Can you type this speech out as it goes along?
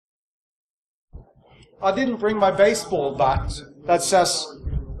I didn't bring my baseball bat that says,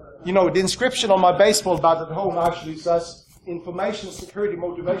 you know, the inscription on my baseball bat at home actually says information security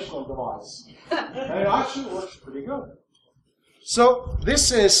motivational device. And it actually works pretty good. So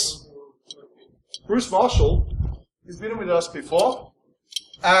this is Bruce Marshall. He's been with us before.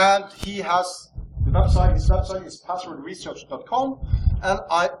 And he has the website. His website is passwordresearch.com. And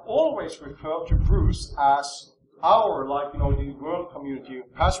I always refer to Bruce as our, like, you know, the world community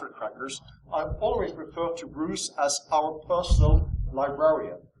of password crackers. I always refer to Bruce as our personal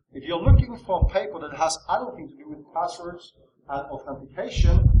librarian. If you're looking for a paper that has anything to do with passwords and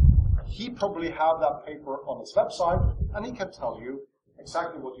authentication, he probably has that paper on his website, and he can tell you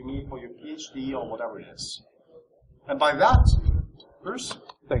exactly what you need for your PhD or whatever it is. And by that, Bruce?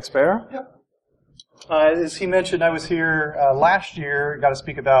 Thanks, Bear. Yeah. As he mentioned, I was here last year, got to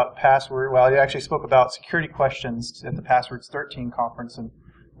speak about password. Well, I actually spoke about security questions at the Passwords 13 conference and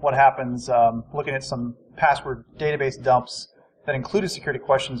what happens, looking at some password database dumps that included security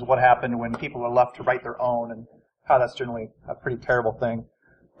questions, what happened when people are left to write their own, and how that's generally a pretty terrible thing.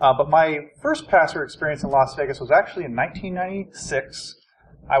 But my first password experience in Las Vegas was actually in 1996.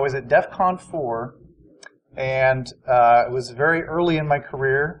 I was at DEF CON 4, and it was very early in my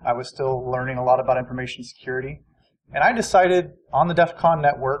career. I was still learning a lot about information security. And I decided on the DEF CON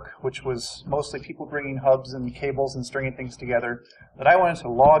network, which was mostly people bringing hubs and cables and stringing things together, that I wanted to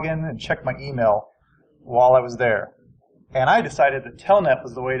log in and check my email while I was there. And I decided that Telnet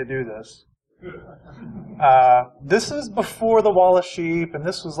was the way to do this. This is before the wall of sheep, and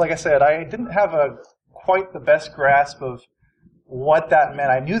this was, like I said, I didn't have quite the best grasp of what that meant.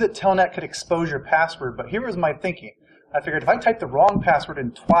 I knew that Telnet could expose your password, but here was my thinking. I figured if I type the wrong password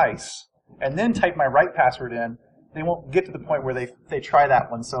in twice, and then type my right password in, they won't get to the point where they try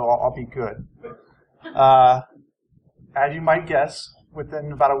that one, so I'll be good. As you might guess,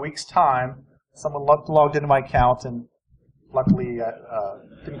 within about a week's time, someone logged into my account, and luckily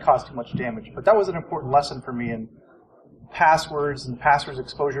didn't cause too much damage. But that was an important lesson for me in passwords and passwords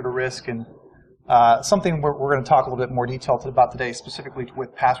exposure to risk, and something we're going to talk a little bit more detail about today, specifically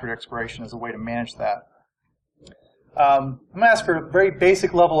with password expiration as a way to manage that. I'm going to ask for a very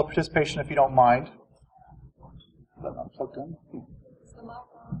basic level of participation, if you don't mind. Is that not plugged in?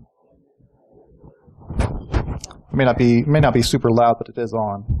 It may not be super loud, but it is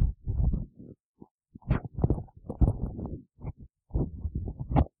on.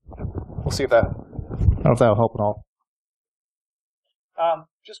 We'll see if that, I don't know if that'll help at all.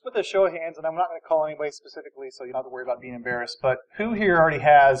 Just with a show of hands, and I'm not going to call anybody specifically, so you don't have to worry about being embarrassed, but who here already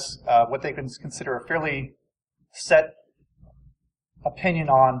has what they can consider a fairly set opinion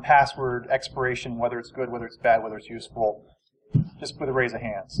on password expiration, whether it's good, whether it's bad, whether it's useful, just with a raise of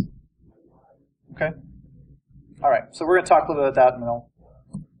hands? Okay? All right, so we're going to talk a little bit about that, and I'll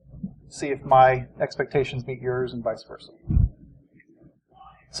see if my expectations meet yours and vice versa.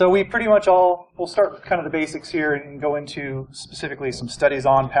 So we pretty much we'll start with kind of the basics here and go into specifically some studies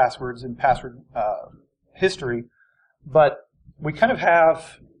on passwords and password history. But we kind of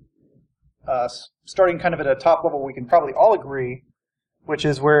have, starting kind of at a top level, we can probably all agree, which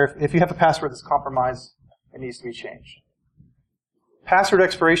is where if you have a password that's compromised, it needs to be changed. Password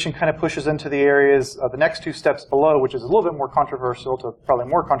expiration kind of pushes into the areas of the next two steps below, which is a little bit more controversial to probably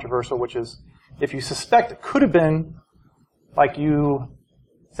more controversial, which is if you suspect it could have been like you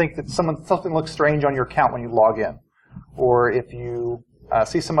think that something looks strange on your account when you log in, or if you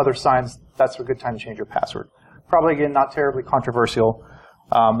see some other signs, that's a good time to change your password. Probably, again, not terribly controversial.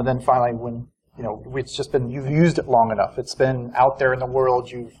 And then finally, when it's just been, you've used it long enough, it's been out there in the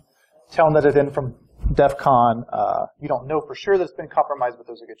world, you've telnet it in from DEF CON, you don't know for sure that it's been compromised, but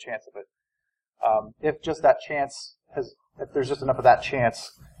there's a good chance of it. If just that chance if there's just enough of that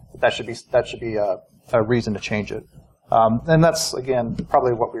chance, that should be a reason to change it. And that's, again,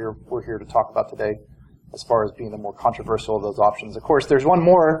 probably what we're here to talk about today as far as being the more controversial of those options. Of course, there's one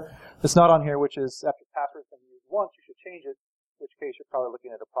more that's not on here, which is after password's been used once, you should change it, in which case you're probably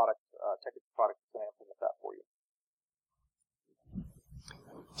looking at a technical product that's going to implement that for you.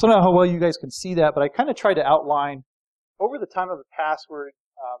 So I don't know how well you guys can see that, but I kind of tried to outline over the time of a password.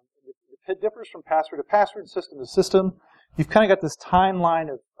 It differs from password to password, system to system. You've kind of got this timeline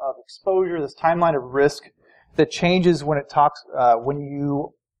of exposure, this timeline of risk that changes when it talks, when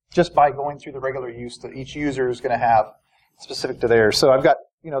you, just by going through the regular use that each user is going to have specific to theirs. So I've got,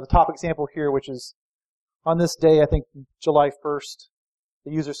 the top example here, which is on this day, I think July 1st,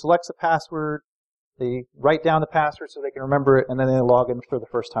 the user selects a password, they write down the password so they can remember it, and then they log in for the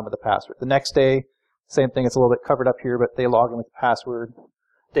first time with the password. The next day, same thing, it's a little bit covered up here, but they log in with the password.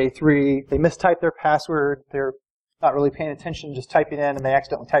 Day 3, they mistype their password, they're not really paying attention, just typing in, and they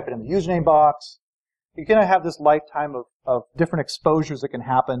accidentally type it in the username box. you're going to have this lifetime of different exposures that can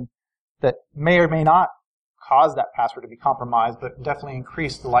happen that may or may not cause that password to be compromised, but definitely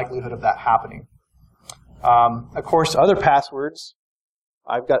increase the likelihood of that happening. Of course, other passwords,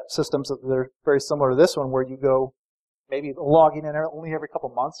 I've got systems that are very similar to this one where you go maybe logging in only every couple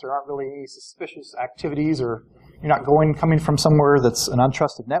months. There aren't really any suspicious activities, or you're not coming from somewhere that's an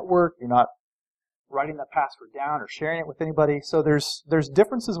untrusted network. You're not writing that password down or sharing it with anybody. So there's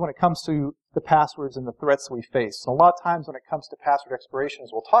differences when it comes to the passwords and the threats we face. And a lot of times when it comes to password expiration,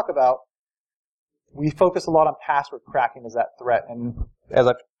 as we'll talk about, we focus a lot on password cracking as that threat. And as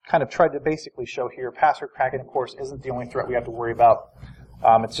I've kind of tried to basically show here, password cracking, of course, isn't the only threat we have to worry about.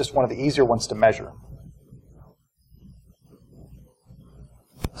 It's just one of the easier ones to measure.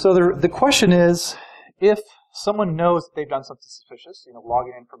 So the question is, if someone knows that they've done something suspicious,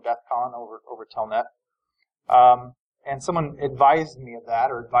 logging in from DEFCON over Telnet, and someone advised me of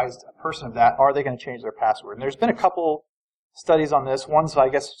that, or advised a person of that, are they going to change their password? And there's been a couple studies on this. One's, I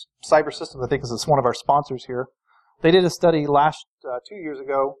guess, Cyber Systems, I think, is one of our sponsors here. They did a study 2 years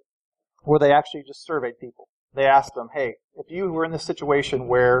ago where they actually just surveyed people. They asked them, hey, if you were in this situation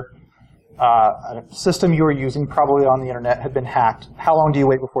where a system you were using, probably on the internet, had been hacked, how long do you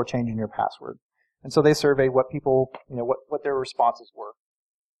wait before changing your password? And so they surveyed what people, what their responses were.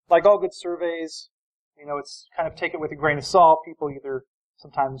 Like all good surveys, it's kind of take it with a grain of salt. People either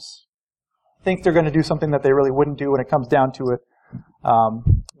sometimes think they're going to do something that they really wouldn't do when it comes down to it.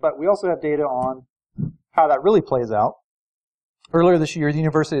 But we also have data on how that really plays out. Earlier this year, the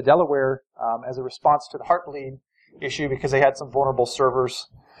University of Delaware, as a response to the Heartbleed issue, because they had some vulnerable servers,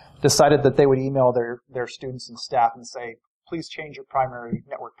 decided that they would email their students and staff and say, please change your primary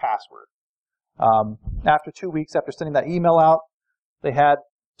network password. After 2 weeks after sending that email out, they had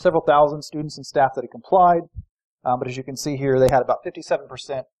several thousand students and staff that had complied. But as you can see here, they had about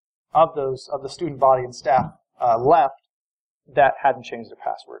 57% of the student body and staff left that hadn't changed their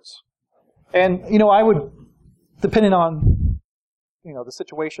passwords. And I would, depending on the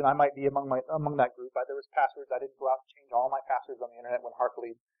situation, I might be among that group. There was passwords I didn't go out and change all my passwords on the internet when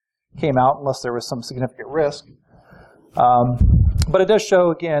Heartbleed came out, unless there was some significant risk. But it does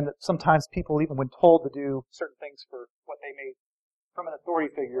show, again, that sometimes people, even when told to do certain things for what they may, from an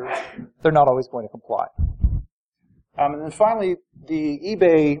authority figure, they're not always going to comply. And then finally, the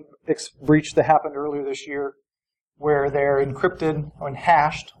eBay breach that happened earlier this year, where they're encrypted and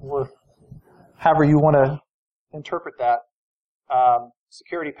hashed, or however you want to interpret that,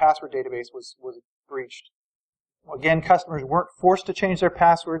 security password database was breached. Again, customers weren't forced to change their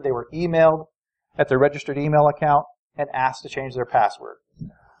password. They were emailed at their registered email account and asked to change their password.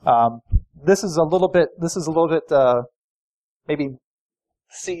 This is a little bit maybe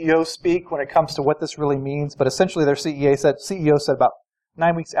CEO speak when it comes to what this really means, but essentially their CEO said about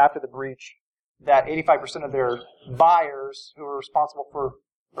 9 weeks after the breach that 85% of their buyers who were responsible for,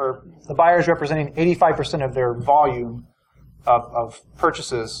 or the buyers representing 85% of their volume of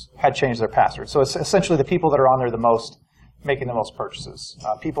purchases had changed their password. So it's essentially the people that are on there the most, making the most purchases.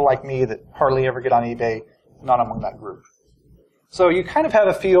 People like me that hardly ever get on eBay, not among that group. So you kind of have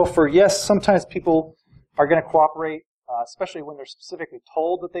a feel for, yes, sometimes people are going to cooperate, especially when they're specifically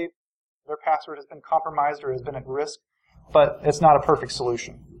told that their password has been compromised or has been at risk, but it's not a perfect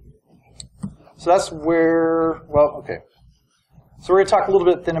solution. So that's where, okay. So we're going to talk a little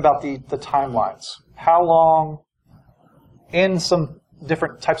bit then about the timelines. How long, in some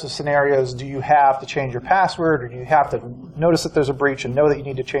different types of scenarios, do you have to change your password, or do you have to notice that there's a breach and know that you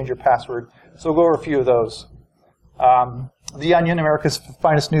need to change your password? So we'll go over a few of those. The Onion, America's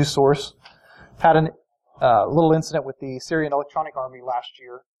finest news source, had a little incident with the Syrian Electronic Army last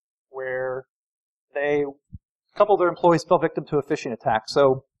year where a couple of their employees fell victim to a phishing attack.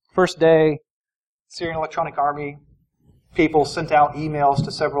 So first day, Syrian Electronic Army people sent out emails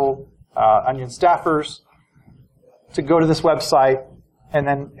to several Onion staffers to go to this website, and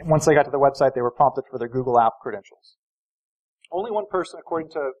then once they got to the website, they were prompted for their Google app credentials. Only one person, according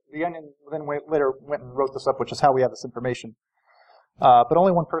to the Onion, then later went and wrote this up, which is how we have this information. But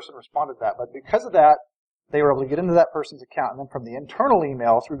only one person responded to that. But because of that, they were able to get into that person's account, and then from the internal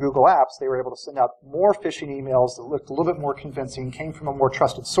email through Google Apps, they were able to send out more phishing emails that looked a little bit more convincing, came from a more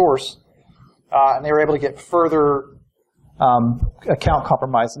trusted source, and they were able to get further account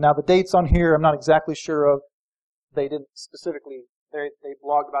compromise. Now the dates on here, I'm not exactly sure of. They didn't specifically, they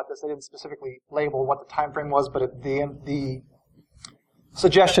blogged about this, they didn't specifically label what the time frame was, but the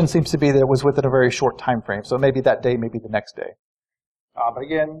suggestion seems to be that it was within a very short time frame. So maybe that day, maybe the next day. But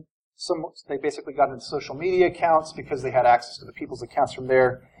again, they basically got into social media accounts because they had access to the people's accounts from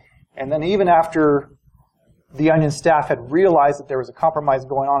there. And then even after the Onion staff had realized that there was a compromise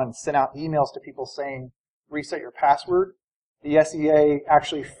going on and sent out emails to people saying, reset your password. The SEA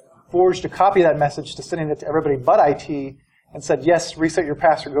actually forged a copy of that message to sending it to everybody but IT and said, yes, reset your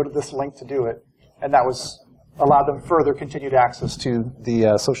password, go to this link to do it. And that allowed them further continued access to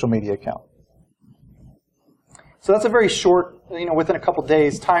the social media account. So that's a very short, within a couple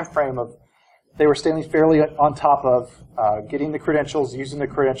days time frame of they were staying fairly on top of getting the credentials, using the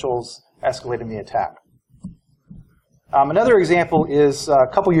credentials, escalating the attack. Another example is a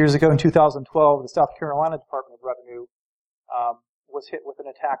couple years ago in 2012, the South Carolina Department of Revenue was hit with an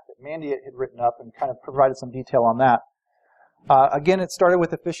attack that Mandy had written up and kind of provided some detail on that. Again, it started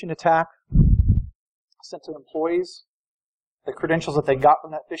with a phishing attack sent to employees. The credentials that they got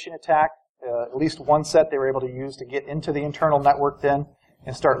from that phishing attack, at least one set they were able to use to get into the internal network then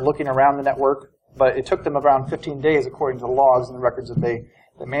and start looking around the network. But it took them around 15 days, according to the logs and the records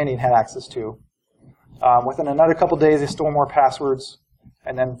that Mandy had access to. Within another couple days, they stole more passwords.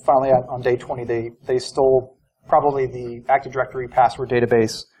 And then finally, on day 20, they stole probably the Active Directory password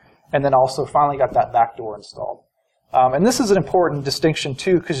database, and then also finally got that backdoor installed. And this is an important distinction,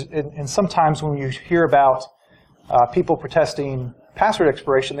 too, because sometimes when you hear about people protesting password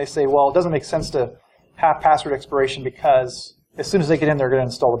expiration, they say, well, it doesn't make sense to have password expiration because as soon as they get in, they're going to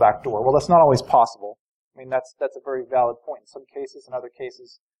install the backdoor. Well, that's not always possible. I mean, that's a very valid point in some cases. In other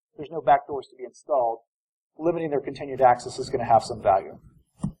cases, there's no backdoors to be installed. Limiting their continued access is going to have some value.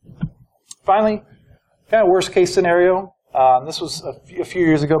 Finally, kind of worst case scenario. This was a few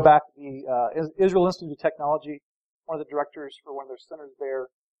years ago back at the Israel Institute of Technology. One of the directors for one of their centers there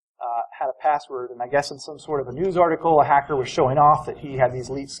had a password, and I guess in some sort of a news article, a hacker was showing off that he had these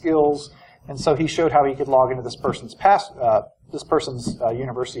elite skills, and so he showed how he could log into this person's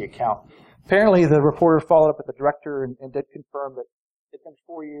university account. Apparently, the reporter followed up with the director and did confirm that it's been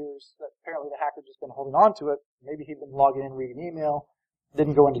 4 years that apparently the hacker had just been holding on to it. Maybe he'd been logging in, reading email.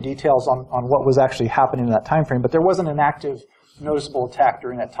 Didn't go into details on what was actually happening in that time frame, but there wasn't an active, noticeable attack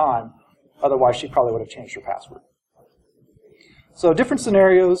during that time. Otherwise, she probably would have changed her password. So different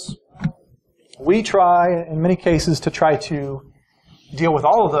scenarios. We try, in many cases, to try to deal with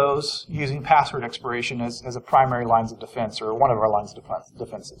all of those using password expiration as a primary lines of defense, or one of our lines of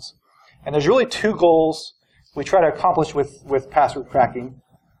defenses. And there's really two goals we try to accomplish with password cracking,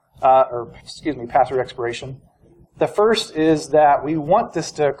 password expiration. The first is that we want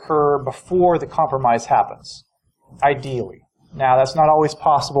this to occur before the compromise happens, ideally. Now, that's not always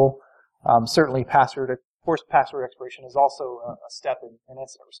possible. Certainly, password expiration is also a step in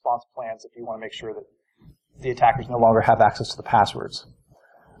incident response plans if you want to make sure that the attackers no longer have access to the passwords.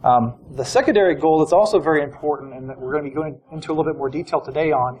 The secondary goal that's also very important, and that we're going to be going into a little bit more detail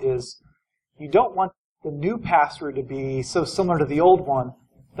today on, is you don't want the new password to be so similar to the old one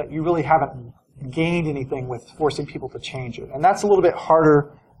that you really haven't gained anything with forcing people to change it. And that's a little bit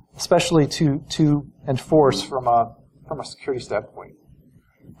harder, especially to enforce from a security standpoint.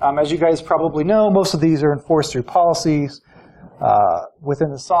 As you guys probably know, most of these are enforced through policies.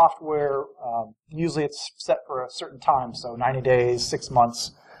 Within the software, usually it's set for a certain time, so 90 days, 6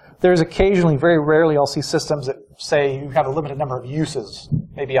 months. There's occasionally, very rarely, I'll see systems that say you have a limited number of uses,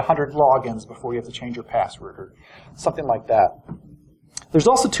 maybe 100 logins before you have to change your password or something like that. There's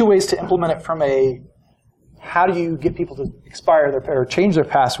also two ways to implement it from a how do you get people to expire or change their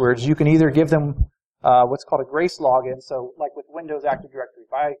passwords. You can either give them what's called a grace login. So like with Windows Active Directory,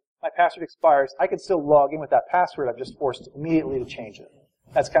 if my password expires, I can still log in with that password. I'm just forced immediately to change it.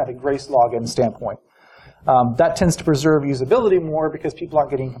 That's kind of a grace login standpoint. That tends to preserve usability more because people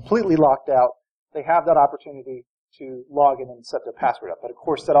aren't getting completely locked out. They have that opportunity to log in and set their password up. But of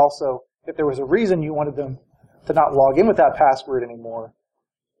course, that also, if there was a reason you wanted them to not log in with that password anymore,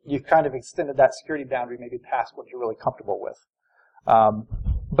 you've kind of extended that security boundary maybe past what you're really comfortable with.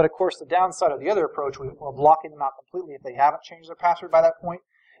 But of course, the downside of the other approach, of blocking them out completely if they haven't changed their password by that point,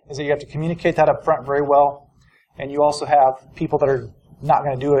 is that you have to communicate that up front very well. And you also have people that are not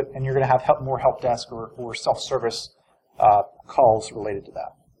going to do it, and you're going to have more help desk or self-service calls related to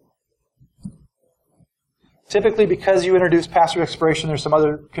that. Typically, because you introduce password expiration, there's some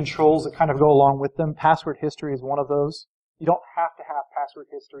other controls that kind of go along with them. Password history is one of those. You don't have to have password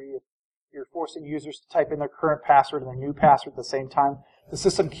history. If you're forcing users to type in their current password and their new password at the same time, the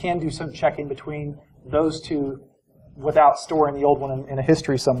system can do some checking between those two without storing the old one in a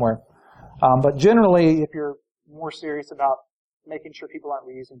history somewhere. But generally, if you're more serious about making sure people aren't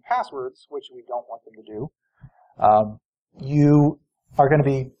reusing passwords, which we don't want them to do, you are going to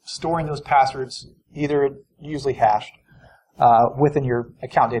be storing those passwords, either usually hashed, within your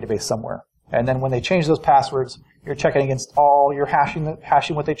account database somewhere. And then when they change those passwords, you're checking against all, you're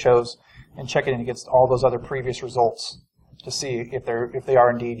hashing what they chose, and check it in against all those other previous results to see if they are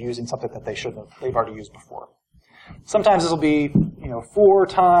indeed using something that they've already used before. Sometimes this will be 4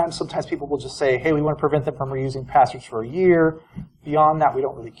 times. Sometimes people will just say, hey, we want to prevent them from reusing passwords for a year. Beyond that, we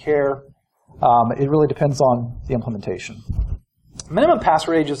don't really care. It really depends on the implementation. Minimum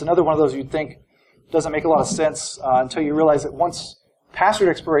password age is another one of those you'd think doesn't make a lot of sense until you realize that once password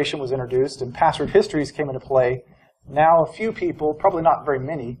expiration was introduced and password histories came into play, now a few people, probably not very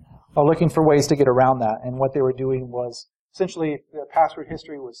many, are looking for ways to get around that. And what they were doing was essentially if their password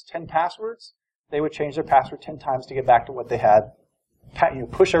history was 10 passwords, they would change their password 10 times to get back to what they had,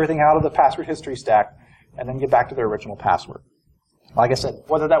 push everything out of the password history stack, and then get back to their original password. Like I said,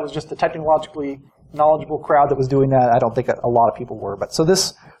 whether that was just the technologically knowledgeable crowd that was doing that, I don't think a lot of people were. But so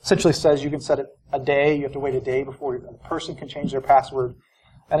this essentially says you can set it a day. You have to wait a day before a person can change their password.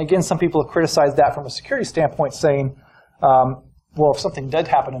 And again, some people have criticized that from a security standpoint, saying, well, if something did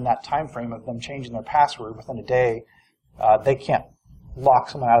happen in that time frame of them changing their password within a day, they can't lock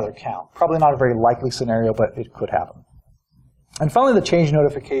someone out of their account. Probably not a very likely scenario, but it could happen. And finally, the change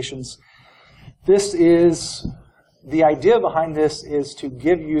notifications. The idea behind this is to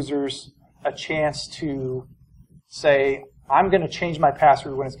give users a chance to say, I'm going to change my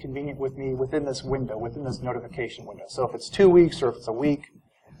password when it's convenient with me within this window, within this notification window. So if it's 2 weeks or if it's a week,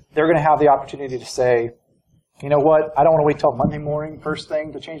 they're going to have the opportunity to say, you know what, I don't want to wait till Monday morning, first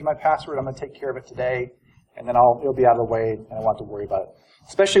thing, to change my password. I'm going to take care of it today, and then it'll be out of the way, and I won't have to worry about it.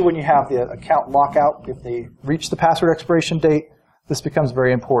 Especially when you have the account lockout. If they reach the password expiration date, this becomes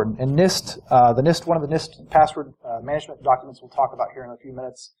very important. And NIST, one of the NIST password management documents we'll talk about here in a few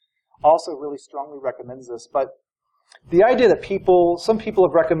minutes, also really strongly recommends this. But the idea that some people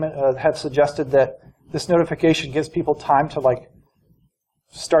have suggested that this notification gives people time to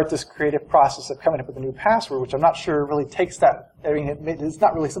start this creative process of coming up with a new password, which I'm not sure really takes that. I mean, it's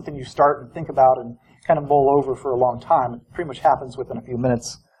not really something you start and think about and kind of mull over for a long time. It pretty much happens within a few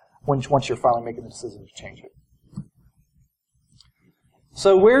minutes once you're finally making the decision to change it.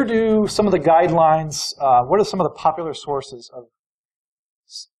 So where do some of the guidelines, what are some of the popular sources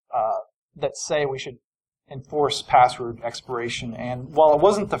that say we should enforce password expiration? And while it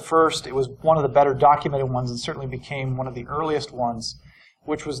wasn't the first, it was one of the better documented ones and certainly became one of the earliest ones,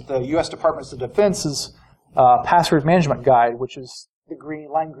 which was the U.S. Department of Defense's Password Management Guide, which is the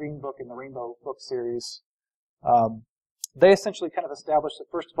lime green book in the Rainbow book series. They essentially kind of established that,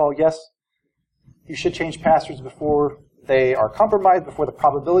 first of all, yes, you should change passwords before they are compromised, before the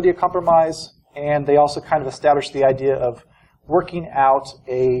probability of compromise, and they also kind of established the idea of working out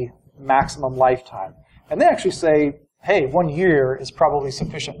a maximum lifetime. And they actually say, hey, 1 year is probably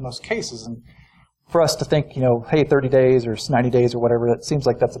sufficient in most cases. And for us to think, hey, 30 days or 90 days or whatever, that seems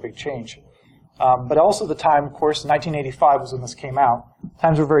like that's a big change. But also the time, of course, 1985 was when this came out.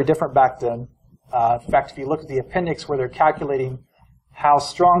 Times were very different back then. In fact, if you look at the appendix where they're calculating how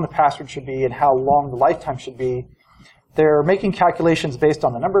strong the password should be and how long the lifetime should be, they're making calculations based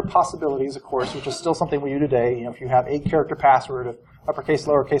on the number of possibilities, of course, which is still something we do today. If you have 8-character password of uppercase,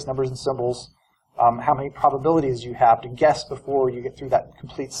 lowercase numbers and symbols, how many probabilities you have to guess before you get through that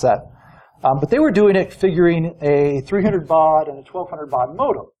complete set. But they were doing it figuring a 300 baud and a 1200 baud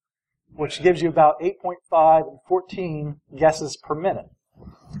modem, which gives you about 8.5 and 14 guesses per minute.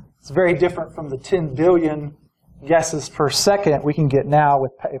 It's very different from the 10 billion guesses per second we can get now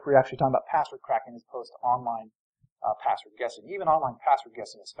if we're actually talking about password cracking as opposed to online password guessing. Even online password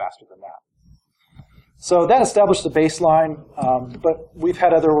guessing is faster than that. So that established the baseline, but we've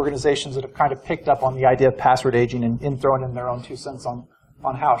had other organizations that have kind of picked up on the idea of password aging and thrown in their own 2 cents on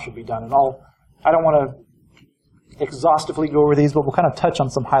how it should be done. And I don't want to exhaustively go over these, but we'll kind of touch on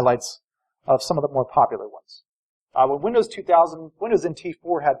some highlights of some of the more popular ones. When Windows NT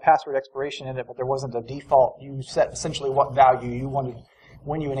 4 had password expiration in it, but there wasn't a default, you set essentially what value you wanted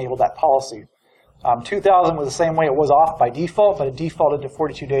when you enabled that policy. 2000 was the same way. It was off by default, but it defaulted to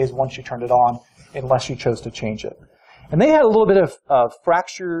 42 days once you turned it on, unless you chose to change it. And they had a little bit of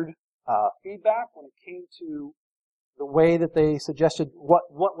fractured feedback when it came to the way that they suggested what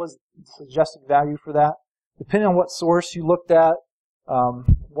was the suggested value for that. Depending on what source you looked at,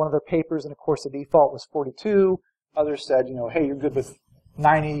 one of their papers, and of course the default was 42. Others said, hey, you're good with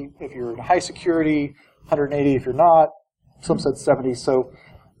 90 if you're in high security, 180 if you're not. Some said 70. So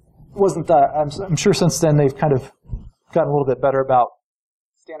it wasn't that. I'm sure since then they've kind of gotten a little bit better about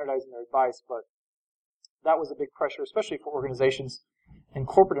standardizing their advice, but that was a big pressure, especially for organizations in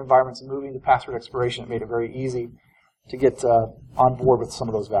corporate environments, and moving to password expiration. It made it very easy to get on board with some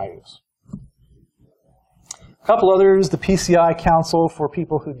of those values. A couple others, the PCI Council for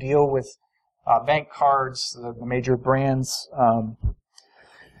people who deal with bank cards, the major brands.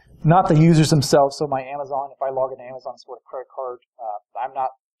 not the users themselves. So my Amazon, if I log into Amazon for a credit card, I'm not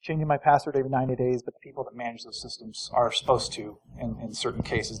changing my password every 90 days, but the people that manage those systems are supposed to in certain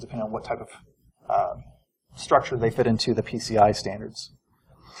cases, depending on what type of structure they fit into the PCI standards.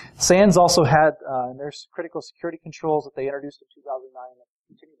 SANS also had there's critical security controls that they introduced in 2009 and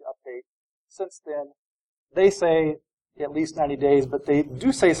continue to update. Since then, they say at least 90 days, but they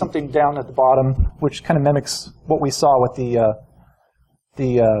do say something down at the bottom, which kind of mimics what we saw with the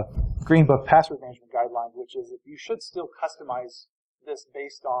Green Book Password Management Guidelines, which is that you should still customize this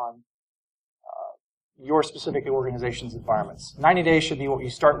based on your specific organization's environments. 90 days should be what you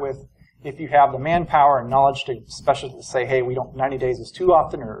start with. If you have the manpower and knowledge to especially say, hey, 90 days is too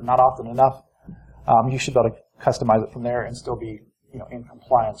often or not often enough, you should be able to customize it from there and still be in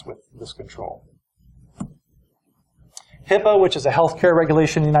compliance with this control. HIPAA, which is a healthcare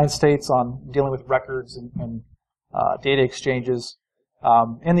regulation in the United States on dealing with records and data exchanges.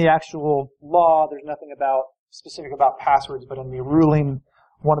 In the actual law, there's nothing specific about passwords, but in the ruling,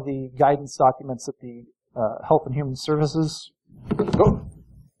 one of the guidance documents that the Health and Human Services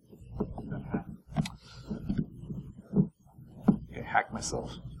hacked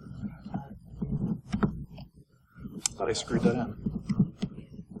myself. Thought I screwed that in.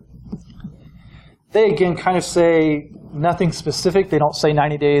 They again kind of say nothing specific. They don't say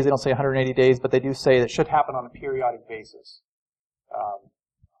 90 days, they don't say 180 days, but they do say that it should happen on a periodic basis.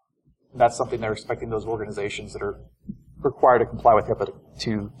 That's something they're expecting those organizations that are required to comply with HIPAA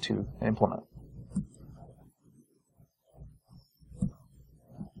to implement.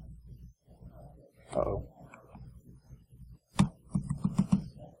 Uh-oh.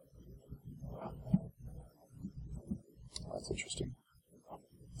 That's interesting.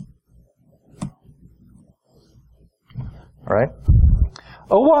 All right.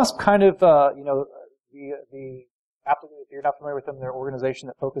 OWASP kind of, if you're not familiar with them, they're an organization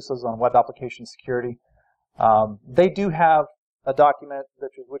that focuses on web application security. They do have a document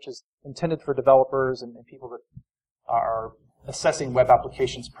which is intended for developers and people that are assessing web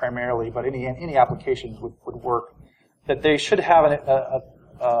applications primarily, but any applications would work, that they should have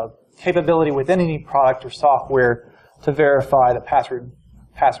a capability within any product or software to verify that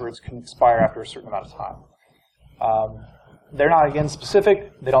passwords can expire after a certain amount of time. They're not, again,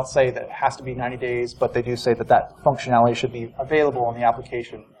 specific. They don't say that it has to be 90 days, but they do say that that functionality should be available in the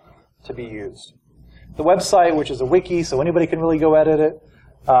application to be used. The website, which is a wiki, so anybody can really go edit it,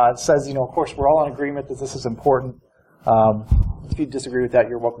 says, of course, we're all in agreement that this is important. If you disagree with that,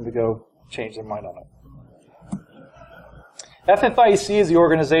 you're welcome to go change their mind on it. FFIEC is the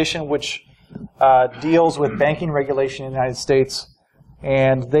organization which deals with banking regulation in the United States.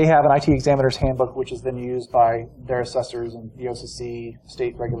 And they have an IT examiner's handbook, which is then used by their assessors and the OCC,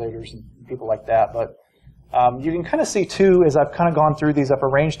 state regulators, and people like that. But you can kind of see, too, as I've kind of gone through these, I've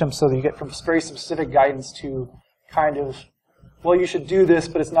arranged them so that you get from very specific guidance to kind of, well, you should do this,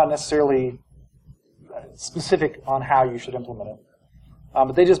 but it's not necessarily specific on how you should implement it.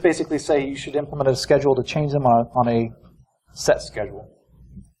 But they just basically say you should implement a schedule to change them on a set schedule.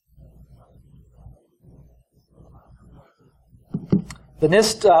 The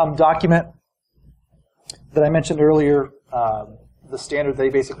NIST document that I mentioned earlier, the standard they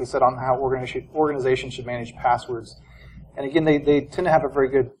basically set on how organizations should manage passwords. And again, they tend to have a very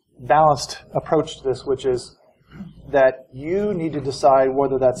good balanced approach to this, which is that you need to decide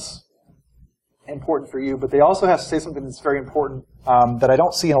whether that's important for you, but they also have to say something that's very important that I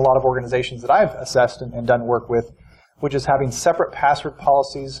don't see in a lot of organizations that I've assessed and done work with, which is having separate password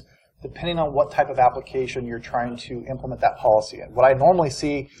policies depending on what type of application you're trying to implement that policy in. What I normally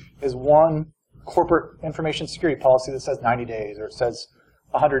see is one corporate information security policy that says 90 days or it says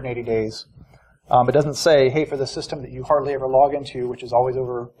 180 days. It doesn't say, hey, for the system that you hardly ever log into, which is always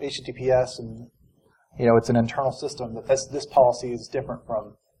over HTTPS and it's an internal system, that this policy is different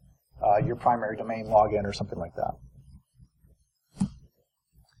from your primary domain login or something like that.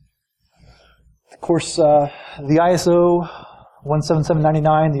 Of course, the ISO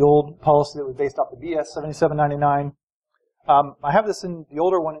 17799, the old policy that was based off the BS 7799. I have this in the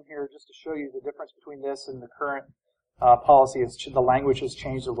older one in here just to show you the difference between this and the current policy. The language has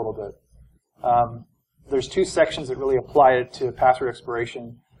changed a little bit. There's two sections that really apply it to password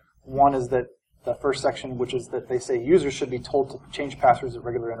expiration. One is that the first section, which is that they say users should be told to change passwords at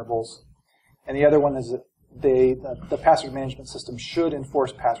regular intervals. And the other one is that the password management system should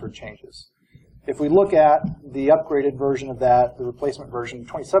enforce password changes. If we look at the upgraded version of that, the replacement version,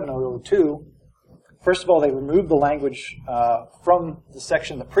 27002, first of all, they removed the language from the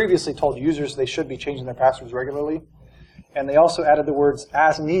section that previously told users they should be changing their passwords regularly. And they also added the words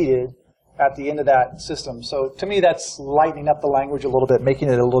as needed at the end of that system. So to me, that's lightening up the language a little bit, making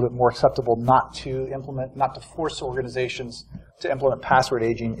it a little bit more acceptable not to force organizations to implement password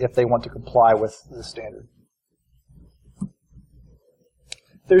aging if they want to comply with the standard.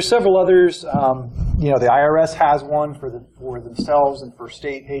 There's several others. The IRS has one for themselves and for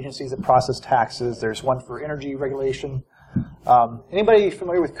state agencies that process taxes. There's one for energy regulation. Anybody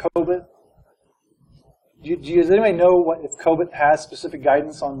familiar with COBIT? Does anybody know if COBIT has specific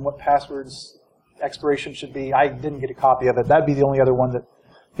guidance on what passwords expiration should be? I didn't get a copy of it. That'd be the only other one that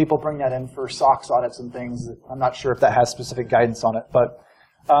people bring that in for SOX audits and things. I'm not sure if that has specific guidance on it. But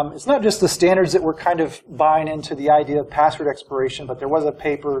it's not just the standards that we're kind of buying into the idea of password expiration, but there was a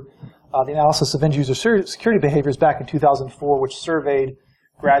paper, the analysis of end-user security behaviors back in 2004, which surveyed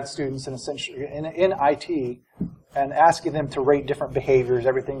grad students in IT and asking them to rate different behaviors,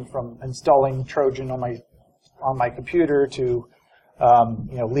 everything from installing Trojan on my computer to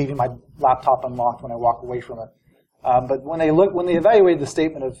leaving my laptop unlocked when I walk away from it. But when they evaluated the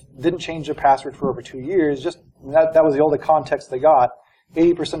statement of didn't change their password for over 2 years, just that was the only context they got.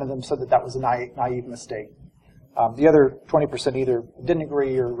 80% of them said that was a naive mistake. The other 20% either didn't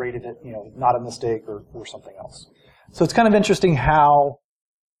agree or rated it, not a mistake or something else. So it's kind of interesting how,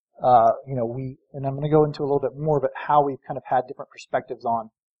 and I'm going to go into a little bit more, but how we've kind of had different perspectives on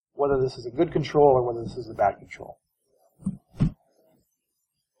whether this is a good control or whether this is a bad control.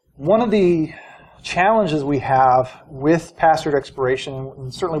 One of the challenges we have with password expiration,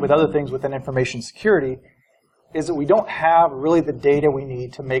 and certainly with other things within information security, is that we don't have really the data we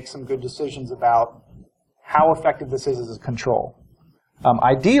need to make some good decisions about how effective this is as a control.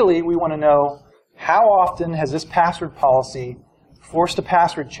 Ideally, we want to know how often has this password policy forced a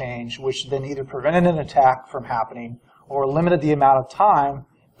password change, which then either prevented an attack from happening or limited the amount of time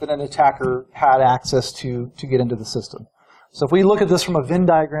that an attacker had access to get into the system. So if we look at this from a Venn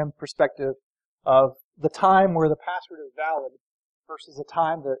diagram perspective of the time where the password is valid versus the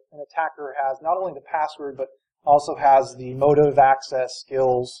time that an attacker has not only the password, but also has the motive, access,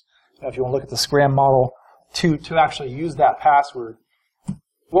 skills, if you want to look at the Scram model, to actually use that password.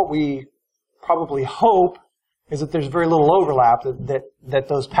 What we probably hope is that there's very little overlap, that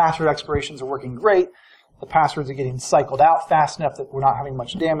those password expirations are working great, the passwords are getting cycled out fast enough that we're not having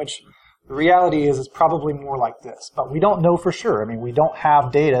much damage. The reality is it's probably more like this, but we don't know for sure. I mean, we don't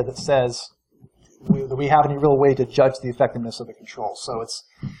have data that says that we have any real way to judge the effectiveness of the control. So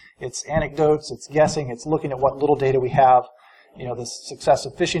it's anecdotes, it's guessing, it's looking at what little data we have, the success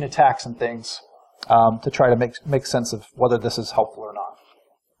of phishing attacks and things, to try to make sense of whether this is helpful or not.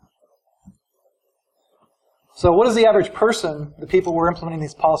 So what does the average person, the people we're implementing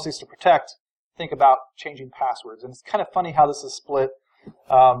these policies to protect, think about changing passwords? And it's kind of funny how this is split.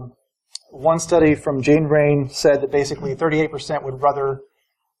 One study from Jane Rain said that basically 38% would rather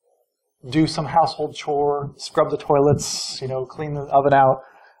do some household chore, scrub the toilets, clean the oven out,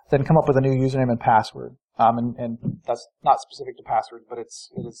 then come up with a new username and password. And that's not specific to password, but it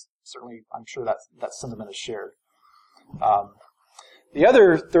is certainly, I'm sure that sentiment is shared. The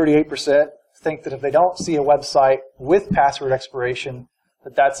other 38% think that if they don't see a website with password expiration,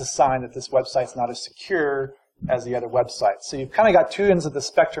 that's a sign that this website's not as secure as the other websites. So you've kind of got two ends of the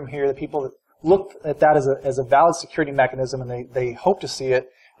spectrum here, the people that look at that as a valid security mechanism and they hope to see it,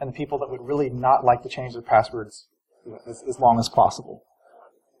 and the people that would really not like to change their passwords as long as possible.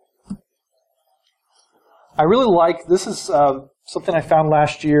 I really like, this is something I found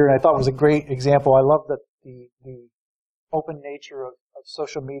last year and I thought was a great example. I love the open nature of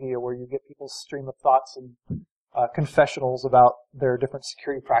social media where you get people's stream of thoughts and confessionals about their different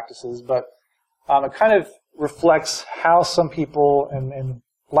security practices, but it kind of reflects how some people, and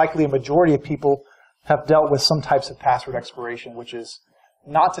likely a majority of people, have dealt with some types of password expiration, which is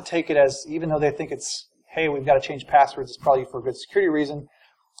not to take it as, even though they think it's, hey, we've got to change passwords, it's probably for a good security reason,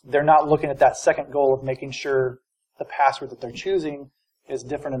 they're not looking at that second goal of making sure the password that they're choosing is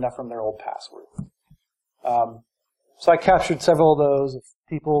different enough from their old password. So I captured several of those of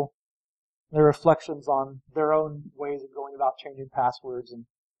people, their reflections on their own ways of going about changing passwords and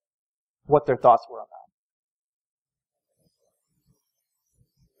what their thoughts were on that.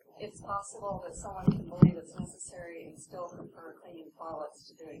 It's possible that someone can believe it's necessary and still prefer cleaning toilets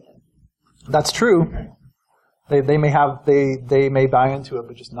to doing it. That's true. They may buy into it,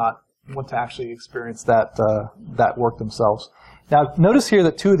 but just not want to actually experience that work themselves. Now, notice here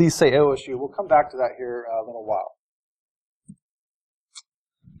that two of these say OSU. We'll come back to that here in a little while.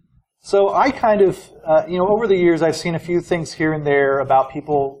 So I kind of, over the years, I've seen a few things here and there about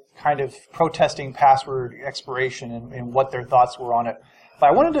people kind of protesting password expiration and what their thoughts were on it. But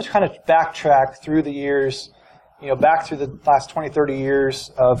I wanted to kind of backtrack through the years, back through the last 20, 30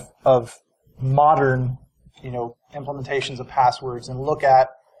 years of modern, implementations of passwords and look at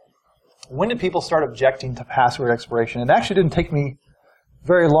when did people start objecting to password expiration. It actually didn't take me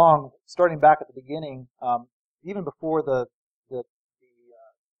very long, starting back at the beginning, even before the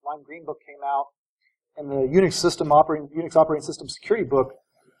Lime Green book came out and the Unix operating system security book.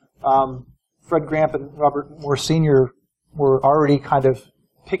 Fred Gramp and Robert Moore Sr. were already kind of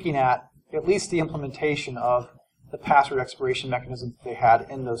picking at least the implementation of the password expiration mechanisms they had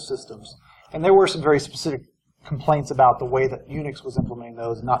in those systems. And there were some very specific complaints about the way that Unix was implementing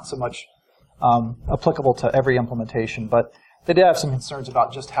those, not so much applicable to every implementation, but they did have some concerns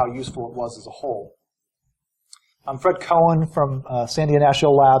about just how useful it was as a whole. Fred Cohen from Sandia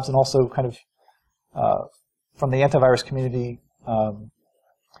National Labs and also kind of from the antivirus community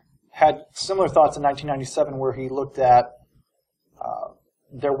had similar thoughts in 1997 where he looked at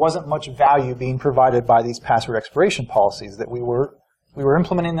there wasn't much value being provided by these password expiration policies, that we were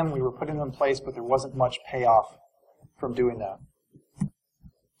implementing them, we were putting them in place, but there wasn't much payoff from doing that.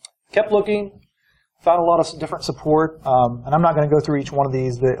 Kept looking, found a lot of different support, and I'm not going to go through each one of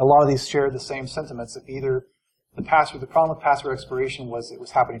these. A lot of these shared the same sentiments, that either the problem with password expiration was it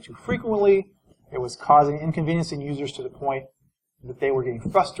was happening too frequently, it was causing inconveniencing users to the point that they were getting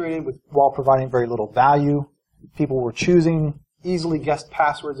frustrated while providing very little value. People were choosing easily guessed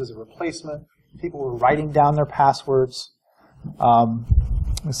passwords as a replacement. People were writing down their passwords.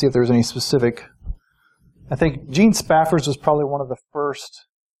 Let's see if there's any specific. I think Gene Spafford's was probably one of the first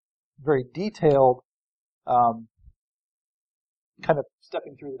very detailed kind of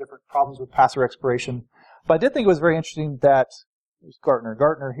stepping through the different problems with password expiration. But I did think it was very interesting that there's Gartner.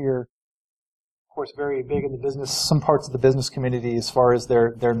 Gartner here, of course, very big in the business, some parts of the business community as far as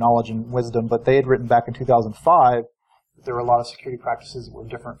their knowledge and wisdom, but they had written back in 2005 that there were a lot of security practices that were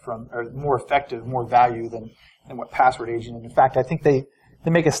different from, or more effective, more value than what password aging. And in fact, I think they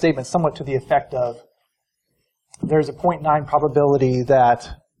make a statement somewhat to the effect of there's a 0.9 probability that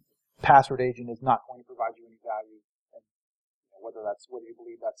password aging is not going to provide you any value, and whether you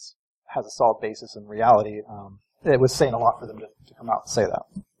believe that's has a solid basis in reality. It was saying a lot for them to come out and say that.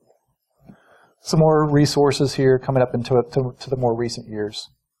 Some more resources here coming up into the more recent years.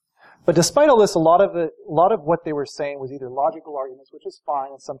 But despite all this, a lot of what they were saying was either logical arguments, which is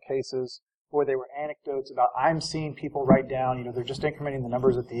fine in some cases, or they were anecdotes about I'm seeing people write down, they're just incrementing the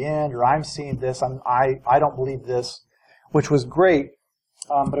numbers at the end, or I'm seeing this, I don't believe this, which was great.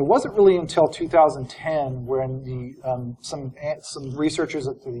 But it wasn't really until 2010 when some researchers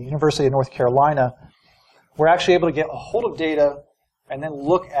at the University of North Carolina were actually able to get a hold of data and then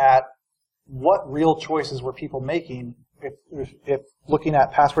look at what real choices were people making if looking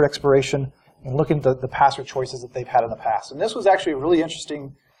at password expiration and looking at the password choices that they've had in the past. And this was actually a really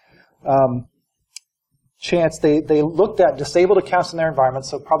interesting chance. They looked at disabled accounts in their environment,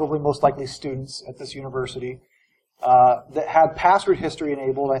 so probably most likely students at this university, that had password history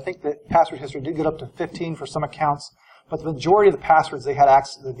enabled. I think that password history did get up to 15 for some accounts, but the majority of the passwords they had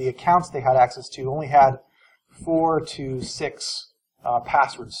the accounts they had access to only had 4 to 6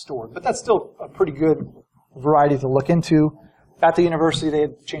 passwords stored. But that's still a pretty good variety to look into. At the university, they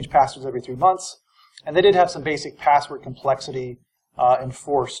had changed passwords every 3 months, and they did have some basic password complexity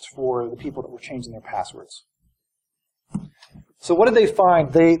enforced for the people that were changing their passwords. So what did they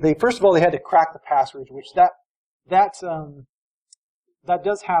find? They first of all, they had to crack the passwords, which that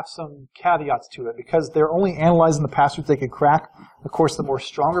does have some caveats to it, because they're only analyzing the passwords they could crack. Of course, the more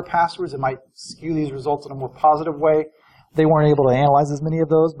stronger passwords, it might skew these results in a more positive way. They weren't able to analyze as many of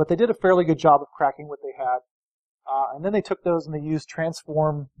those, but they did a fairly good job of cracking what they had. And then they took those and they used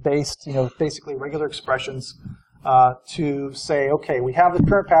transform-based, basically regular expressions to say, okay, we have the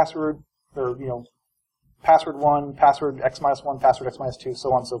current password, or password 1, password x-1, password x-2,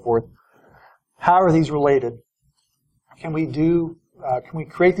 so on and so forth. How are these related? Can we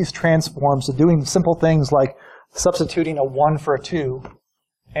create these transforms, so doing simple things like substituting a 1 for a 2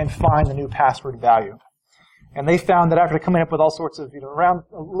 and find the new password value? And they found that after coming up with all sorts of, around,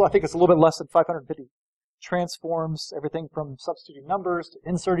 I think it's a little bit less than 550 transforms, everything from substituting numbers to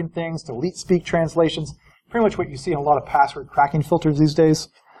inserting things to elite speak translations, pretty much what you see in a lot of password cracking filters these days,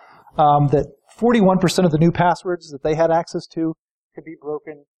 that 41% of the new passwords that they had access to could be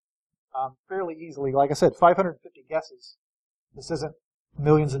broken fairly easily. Like I said, 550 guesses. This isn't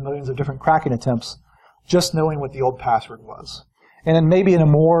millions and millions of different cracking attempts, just knowing what the old password was. And then maybe in a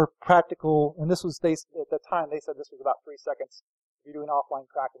more practical, and this was, at the time, they said this was about 3 seconds. If you're doing offline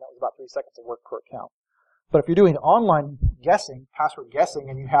cracking, that was about 3 seconds of work per account. But if you're doing online guessing, password guessing,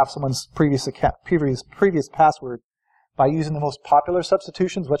 and you have someone's previous password, by using the most popular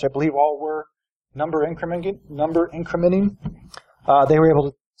substitutions, which I believe all were number incrementing, they were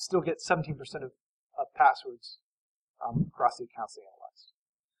able to still get 17% of passwords across the accounts they analyzed.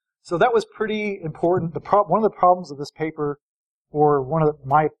 So that was pretty important. One of the problems of this paper, or one of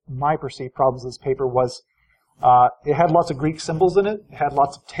my perceived problems of this paper, was it had lots of Greek symbols in it. It had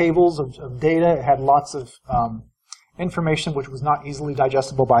lots of tables of data. It had lots of information which was not easily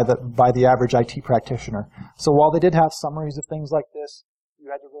digestible by the average IT practitioner. So while they did have summaries of things like this, you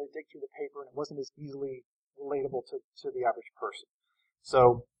had to really dig through the paper, and it wasn't as easily relatable to the average person.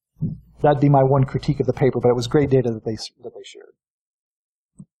 So that'd be my one critique of the paper, but it was great data that they shared.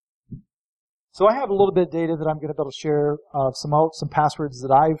 So I have a little bit of data that I'm going to be able to share of some passwords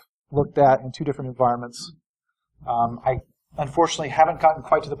that I've looked at in two different environments. I unfortunately haven't gotten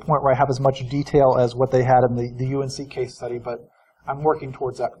quite to the point where I have as much detail as what they had in the UNC case study, but I'm working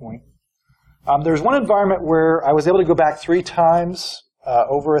towards that point. There's one environment where I was able to go back 3 times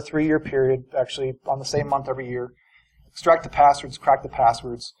over a 3-year period, actually on the same month every year, extract the passwords, crack the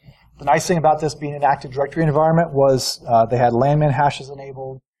passwords. The nice thing about this being an Active Directory environment was they had landman hashes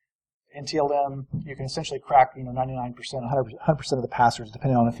enabled, NTLM. You can essentially crack 99%, 100% of the passwords,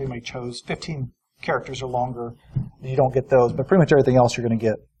 depending on if anybody chose 15 characters or longer. You don't get those, but pretty much everything else you're going to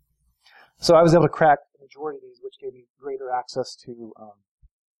get. So I was able to crack the majority of these, which gave me greater access to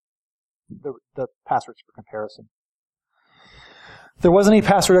the passwords for comparison. There wasn't any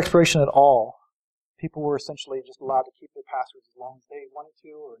password expiration at all. People were essentially just allowed to keep their passwords as long as they wanted to,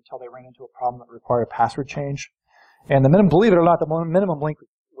 or until they ran into a problem that required a password change. And believe it or not, the minimum length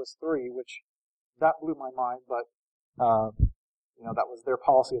was 3, which that blew my mind, but that was their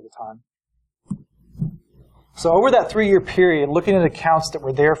policy at the time. So over that 3-year period, looking at accounts that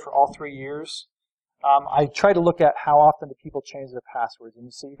were there for all 3 years, I tried to look at how often do people change their passwords.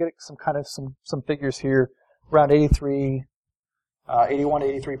 And so you get some figures here, around 81 to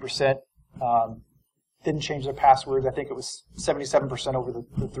 83% didn't change their passwords. I think it was 77% over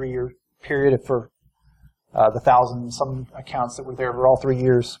the 3-year period for the 1,000 some accounts that were there for all 3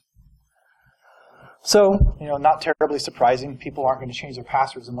 years. So, not terribly surprising. People aren't going to change their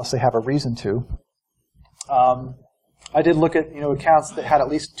passwords unless they have a reason to. I did look at accounts that had at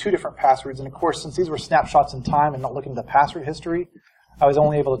least 2 different passwords, and of course, since these were snapshots in time and not looking at the password history, I was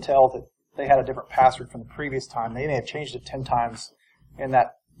only able to tell that they had a different password from the previous time. They may have changed it 10 times in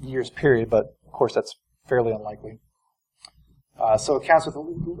that year's period, but of course that's fairly unlikely. So accounts with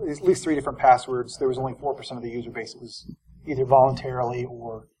at least 3 different passwords, there was only 4% of the user base that was either voluntarily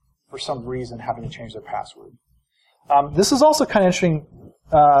or for some reason having to change their password. This is also kind of interesting.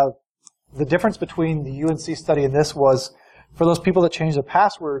 The difference between the UNC study and this was, for those people that changed their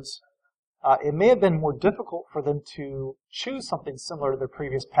passwords, it may have been more difficult for them to choose something similar to their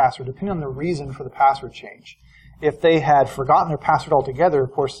previous password, depending on the reason for the password change. If they had forgotten their password altogether,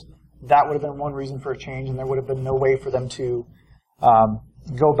 of course, that would have been one reason for a change, and there would have been no way for them to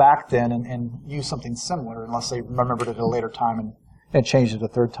go back then and use something similar unless they remembered it at a later time and changed it a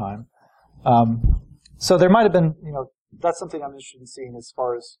 3rd time. So there might have been, that's something I'm interested in seeing as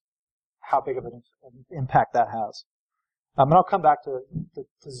far as how big of an impact that has. And I'll come back to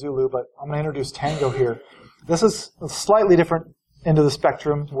Zulu, but I'm going to introduce Tango here. This is a slightly different end of the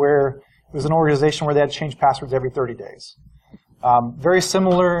spectrum, where it was an organization where they had to change passwords every 30 days. Very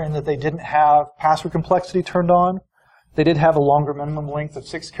similar in that they didn't have password complexity turned on. They did have a longer minimum length of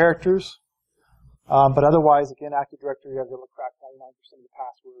 6 characters. But otherwise, again, Active Directory, I was able to crack 99% of the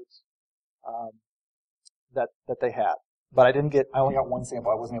passwords that they had. But I only got 1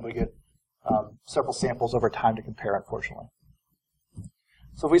 sample. I wasn't able to get several samples over time to compare, unfortunately.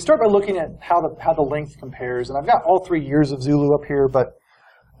 So if we start by looking at how the length compares, and I've got all 3 years of Zulu up here, but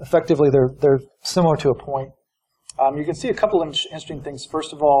effectively they're similar to a point. You can see a couple of interesting things.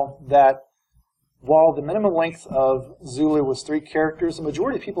 First of all, that while the minimum length of Zulu was 3 characters, the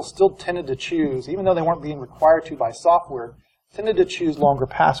majority of people still tended to choose, even though they weren't being required to by software, tended to choose longer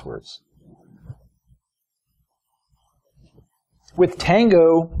passwords. With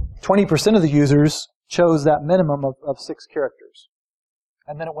Tango, 20% of the users chose that minimum of 6 characters.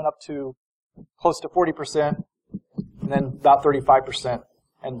 And then it went up to close to 40%, and then about 35%,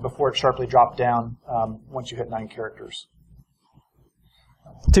 and before it sharply dropped down once you hit 9 characters.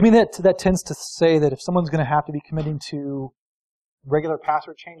 To me, that tends to say that if someone's going to have to be committing to regular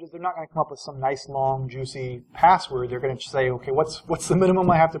password changes, they're not going to come up with some nice, long, juicy password. They're going to say, okay, what's the minimum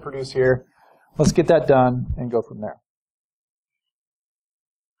I have to produce here? Let's get that done and go from there.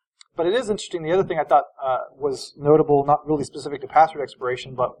 But it is interesting. The other thing I thought was notable, not really specific to password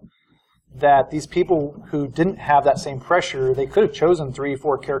expiration, but that these people who didn't have that same pressure, they could have chosen 3,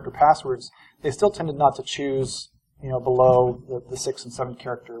 4 character passwords. They still tended not to choose, below the 6 and 7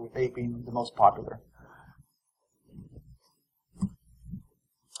 character, with 8 being the most popular.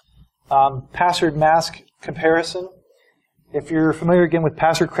 Password mask comparison. If you're familiar again with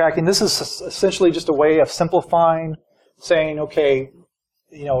password cracking, this is essentially just a way of simplifying, saying, okay,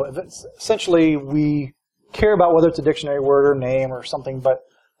 essentially we care about whether it's a dictionary word or name or something, but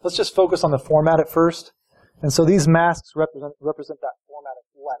let's just focus on the format at first. And so these masks represent that format of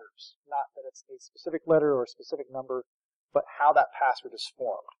letters, not that it's a specific letter or a specific number, but how that password is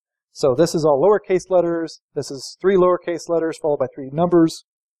formed. So this is all lowercase letters. This is 3 lowercase letters followed by 3 numbers,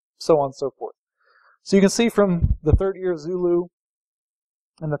 so on and so forth. So you can see from the third year of Zulu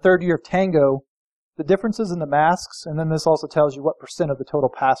and the third year of Tango, the differences in the masks, and then this also tells you what % of the total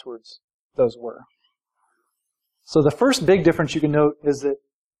passwords those were. So the first big difference you can note is that,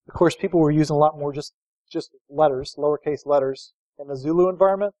 of course, people were using a lot more just letters, lowercase letters, in the Zulu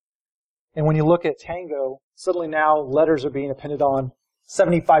environment. And when you look at Tango, suddenly now letters are being appended on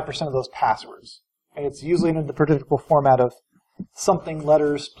 75% of those passwords. And it's usually in the predictable format of something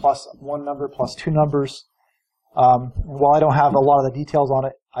letters plus 1 number plus 2 numbers. And while I don't have a lot of the details on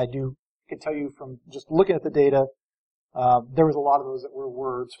it, I can tell you from just looking at the data, there was a lot of those that were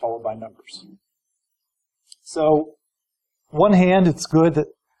words followed by numbers. So, one hand, it's good that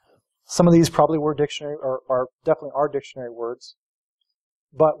some of these probably were dictionary, or are definitely are dictionary words,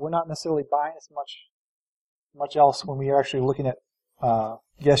 but we're not necessarily buying as much else when we are actually looking at.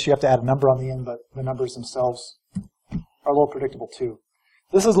 Yes, you have to add a number on the end, but the numbers themselves are a little predictable too.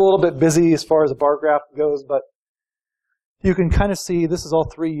 This is a little bit busy as far as a bar graph goes, but you can kind of see this is all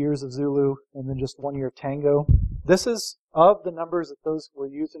 3 years of Zulu and then just 1 year of Tango. This is, of the numbers that those were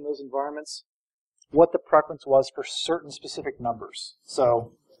used in those environments, what the preference was for certain specific numbers.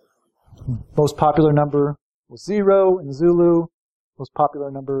 So, most popular number was 0 in Zulu. Most popular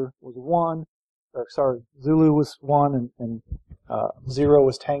number was 1. Zulu was 1 and 0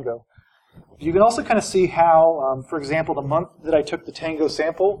 was Tango. You can also kind of see how, for example, the month that I took the Tango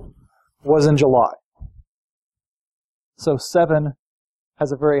sample was in July. So 7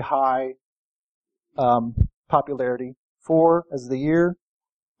 has a very high popularity. 4 as the year,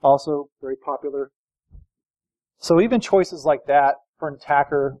 also very popular. So even choices like that for an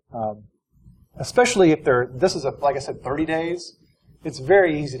attacker, especially if this is, like I said, 30 days, it's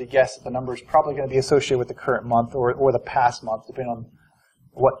very easy to guess that the number is probably going to be associated with the current month or the past month, depending on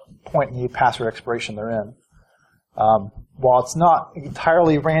what point in the password expiration they're in. While it's not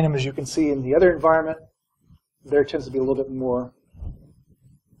entirely random, as you can see in the other environment, there tends to be a little bit more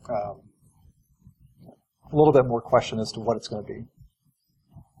question as to what it's going to be.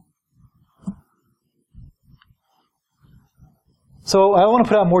 So I want to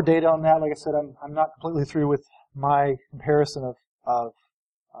put out more data on that. Like I said, I'm not completely through with my comparison of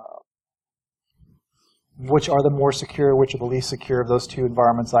which are the more secure, which are the least secure of those two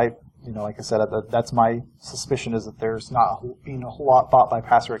environments. Like I said, that's my suspicion, is that there's not being a whole lot bought by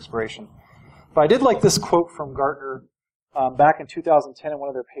password expiration. But I did like this quote from Gartner back in 2010 in one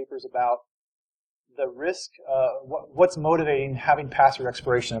of their papers about the risk, what's motivating having password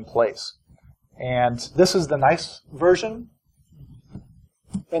expiration in place. And this is the nice version.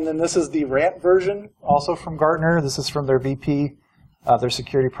 And then this is the rant version, also from Gartner. This is from their VP, their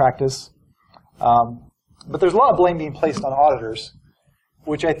security practice. But there's a lot of blame being placed on auditors,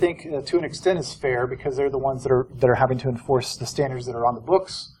 which I think to an extent is fair, because they're the ones that are having to enforce the standards that are on the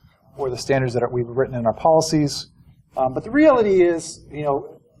books or the standards that we've written in our policies. But the reality is,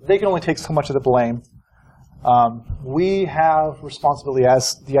 they can only take so much of the blame. We have responsibility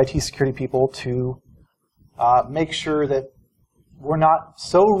as the IT security people to make sure that we're not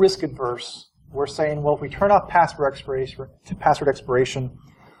so risk adverse. We're saying, well, if we turn off password expiration,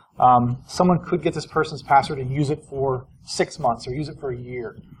 someone could get this person's password and use it for 6 months or use it for a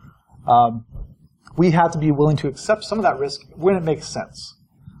year. We have to be willing to accept some of that risk when it makes sense,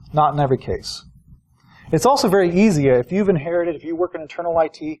 not in every case. It's also very easy if you work in internal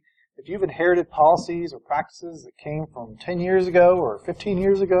IT, if you've inherited policies or practices that came from 10 years ago or 15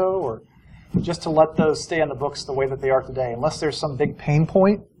 years ago, or just to let those stay on the books the way that they are today. Unless there's some big pain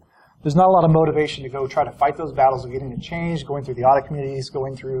point, there's not a lot of motivation to go try to fight those battles of getting it changed, going through the audit committees,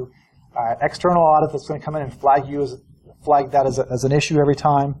 going through external audit that's going to come in and flag that as an issue every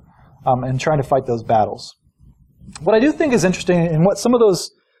time, and trying to fight those battles. What I do think is interesting, and what some of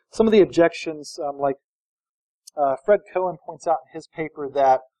the objections, like Fred Cohen points out in his paper,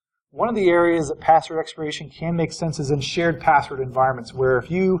 that one of the areas that password expiration can make sense is in shared password environments, where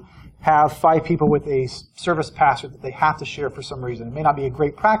if you have 5 people with a service password that they have to share for some reason, it may not be a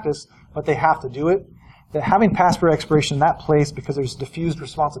great practice, but they have to do it, that having password expiration in that place, because there's diffused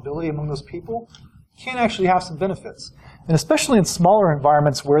responsibility among those people, can actually have some benefits. And especially in smaller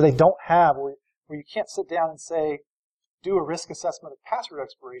environments where they don't have, where you can't sit down and say, do a risk assessment of password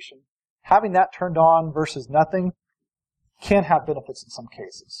expiration, having that turned on versus nothing can have benefits in some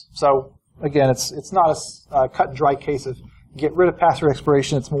cases. So again, it's not a cut and dry case of get rid of password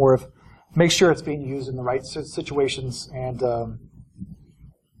expiration. It's more of make sure it's being used in the right situations and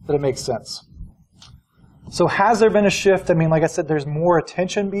that it makes sense. So has there been a shift? I mean, like I said, there's more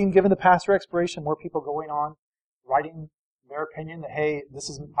attention being given to password expiration, more people going on, writing their opinion that, hey,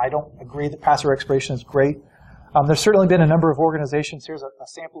 I don't agree that password expiration is great. There's certainly been a number of organizations. Here's a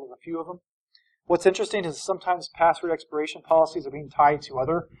sample of a few of them. What's interesting is sometimes password expiration policies are being tied to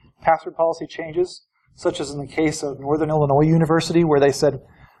other password policy changes, such as in the case of Northern Illinois University, where they said,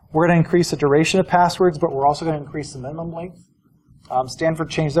 we're going to increase the duration of passwords, but we're also going to increase the minimum length. Stanford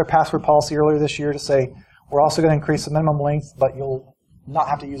changed their password policy earlier this year to say, we're also going to increase the minimum length, but you'll not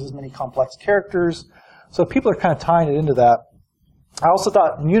have to use as many complex characters. So people are kind of tying it into that. I also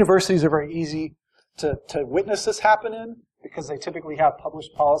thought universities are very easy to witness this happen in, because they typically have published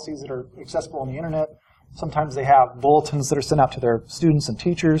policies that are accessible on the internet. Sometimes they have bulletins that are sent out to their students and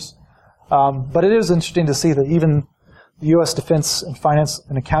teachers. But it is interesting to see that even the U.S. Defense and Finance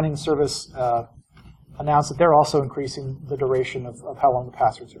and Accounting Service announced that they're also increasing the duration of how long the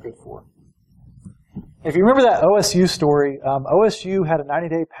passwords are good for. If you remember that OSU story, OSU had a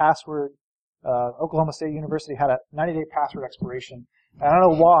 90-day password. Oklahoma State University had a 90-day password expiration. And I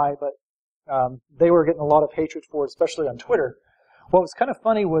don't know why, but they were getting a lot of hatred for it, especially on Twitter. What was kind of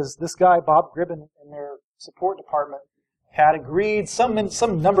funny was this guy, Bob Gribben, in their support department, had agreed some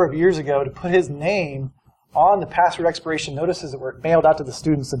number of years ago to put his name on the password expiration notices that were mailed out to the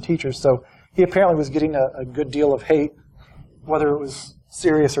students and teachers. So he apparently was getting a good deal of hate, whether it was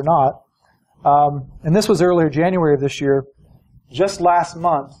serious or not. And this was earlier January of this year. Just last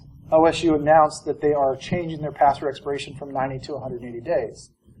month, OSU announced that they are changing their password expiration from 90 to 180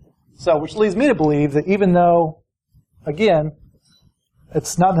 days. So, which leads me to believe that even though, again,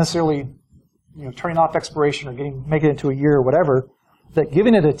 it's not necessarily turning off expiration or making it into a year or whatever, that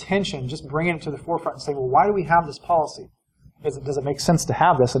giving it attention, just bringing it to the forefront and saying, well, why do we have this policy? Does it make sense to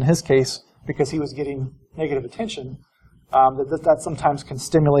have this? In his case, because he was getting negative attention, that sometimes can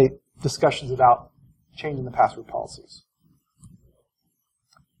stimulate discussions about changing the password policies.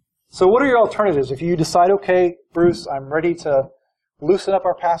 So what are your alternatives? If you decide, okay, Bruce, I'm ready to loosen up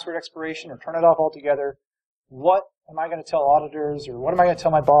our password expiration or turn it off altogether, what am I going to tell auditors, or what am I going to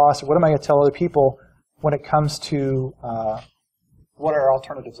tell my boss, or what am I going to tell other people when it comes to what our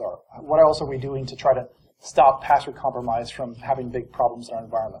alternatives are? What else are we doing to try to stop password compromise from having big problems in our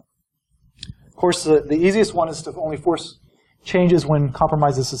environment? Of course, the easiest one is to only force changes when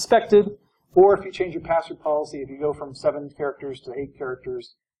compromise is suspected, or if you change your password policy, if you go from 7 characters to 8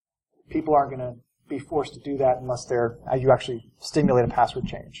 characters, people aren't going to be forced to do that unless you actually stimulate a password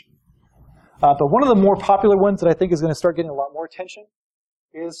change. But one of the more popular ones that I think is going to start getting a lot more attention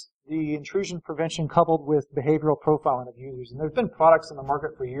is the intrusion prevention coupled with behavioral profiling of users. And there's been products in the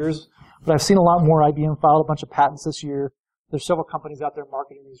market for years, but I've seen a lot more. IBM filed a bunch of patents this year. There's several companies out there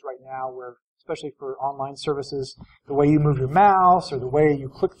marketing these right now where, especially for online services, the way you move your mouse or the way you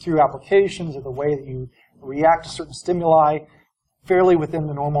click through applications or the way that you react to certain stimuli fairly within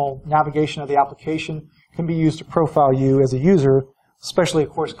the normal navigation of the application can be used to profile you as a user, especially, of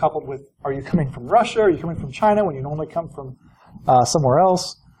course, coupled with, are you coming from Russia? Are you coming from China when you normally come from somewhere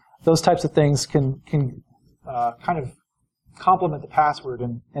else? Those types of things can kind of complement the password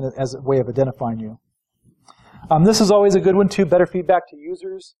and as a way of identifying you. This is always a good one, too, better feedback to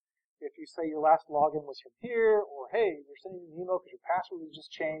users. If you say your last login was from here, or, hey, you're sending an email because your password was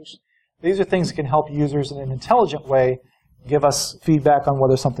just changed, these are things that can help users in an intelligent way give us feedback on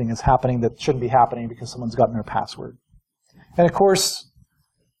whether something is happening that shouldn't be happening because someone's gotten their password. And of course,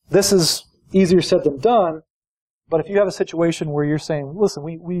 this is easier said than done, but if you have a situation where you're saying, listen,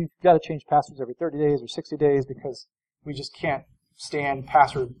 we've got to change passwords every 30 days or 60 days because we just can't stand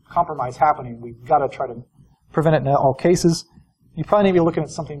password compromise happening, we've got to try to prevent it in all cases, you probably need to be looking at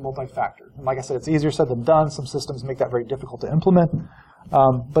something multi-factor. And like I said, it's easier said than done. Some systems make that very difficult to implement,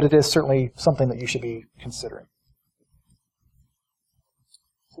 but it is certainly something that you should be considering.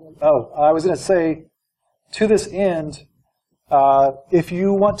 Oh, I was going to say, to this end, if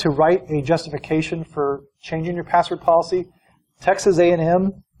you want to write a justification for changing your password policy, Texas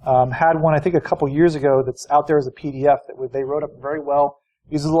A&M had one, I think, a couple years ago that's out there as a PDF that they wrote up very well,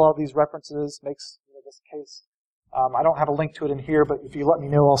 uses a lot of these references, makes this case. I don't have a link to it in here, but if you let me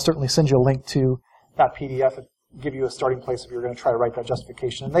know, I'll certainly send you a link to that PDF and give you a starting place if you're going to try to write that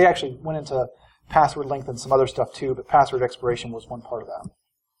justification. And they actually went into password length and some other stuff too, but password expiration was one part of that.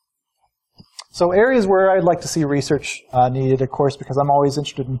 So areas where I'd like to see research needed, of course, because I'm always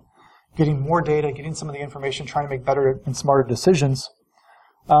interested in getting more data, getting some of the information, trying to make better and smarter decisions.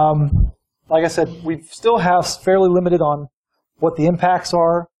 like I said, we still have fairly limited on what the impacts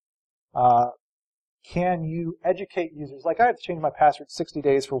are. Can you educate users? Like I have to change my password 60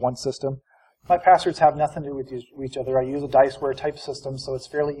 days for one system. My passwords have nothing to do with each other. I use a diceware type system, so it's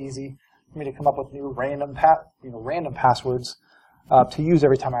fairly easy for me to come up with new random passwords to use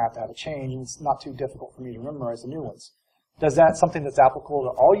every time I have to have a change, and it's not too difficult for me to memorize the new ones. Is that something that's applicable to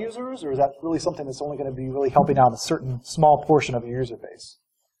all users, or is that really something that's only going to be really helping out a certain small portion of your user base?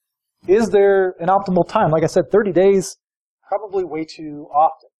 Is there an optimal time? Like I said, 30 days, probably way too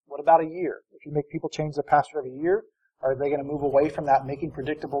often. What about a year? If you make people change their password every year, are they going to move away from that making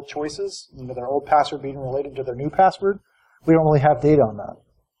predictable choices, their old password being related to their new password? We don't really have data on that.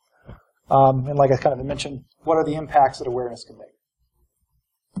 And like I kind of mentioned, what are the impacts that awareness can make?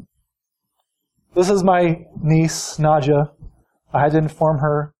 This is my niece, Naja. I had to inform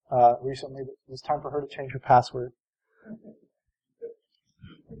her recently that it was time for her to change her password.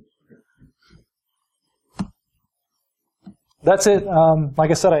 That's it.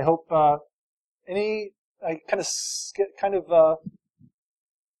 Like I said, I hope I kind of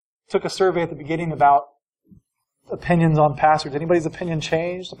took a survey at the beginning about opinions on passwords. Anybody's opinion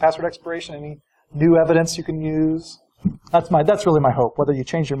changed? The password expiration? Any new evidence you can use? That's really my hope. Whether you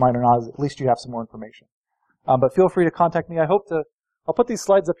change your mind or not, at least you have some more information. But feel free to contact me. I'll put these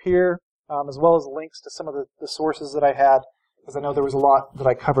slides up here, as well as links to some of the sources that I had, because I know there was a lot that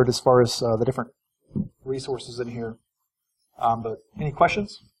I covered as far as the different resources in here. But any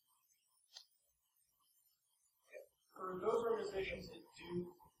questions? For those organizations that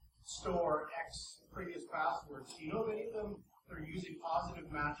do store X previous passwords, do you know if any of them are using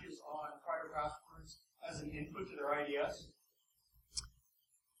positive matches on prior passwords as an input to their IDS?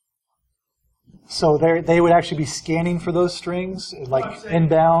 So they would actually be scanning for those strings, like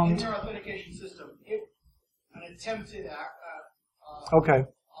inbound? In their authentication system, if an attempted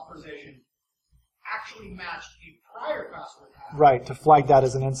authorization actually matched a prior password hash, right, to flag that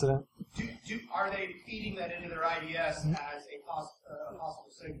as an incident. Are they feeding that into their IDS as a possible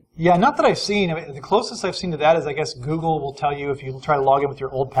signal? Yeah, not that I've seen. I mean, the closest I've seen to that is, I guess, Google will tell you if you try to log in with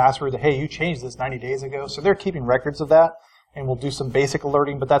your old password that, hey, you changed this 90 days ago. So they're keeping records of that, and we'll do some basic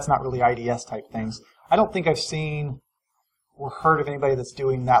alerting, but that's not really IDS type things. I don't think I've seen or heard of anybody that's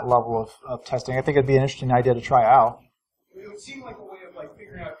doing that level of testing. I think it'd be an interesting idea to try out. It would seem like a way of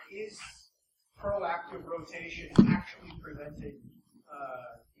figuring out, is proactive rotation actually preventing,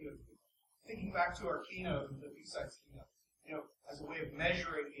 thinking back to our keynote, the B-Sides keynote, as a way of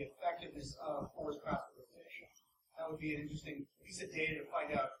measuring the effectiveness of forced password rotation. That would be an interesting piece of data to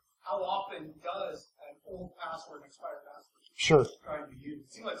find out how often does an old password and expired password trying to be used.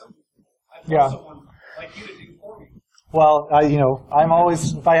 It seems like something I'd love someone like you to do for me. Well, I'm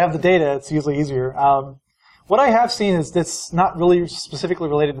always, if I have the data, it's usually easier. What I have seen is that's not really specifically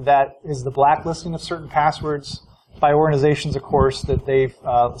related to that is the blacklisting of certain passwords by organizations, of course, that they've,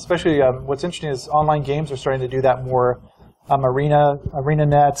 especially what's interesting is online games are starting to do that more.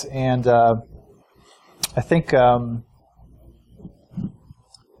 ArenaNet and I think,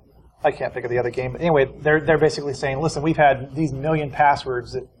 I can't think of the other game. But anyway, they're basically saying, listen, we've had these million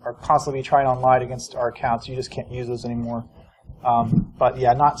passwords that are constantly trying online against our accounts. You just can't use those anymore. But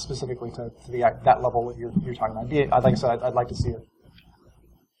yeah, not specifically to that level that you're talking about. Like I said, I'd like to see it.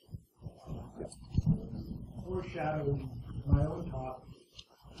 Foreshadowing my own talk,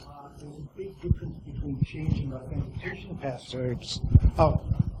 there's a big difference between changing authentication passwords.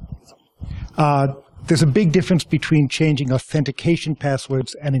 There's a big difference between changing authentication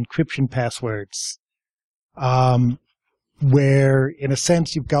passwords and encryption passwords, where, in a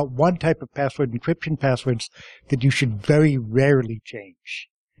sense, you've got one type of password, encryption passwords, that you should very rarely change.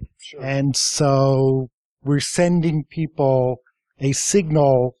 Sure. And so we're sending people a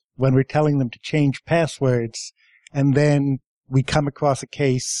signal when we're telling them to change passwords, and then we come across a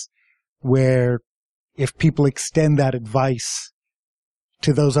case where if people extend that advice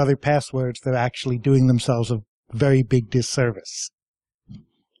to those other passwords, they're actually doing themselves a very big disservice.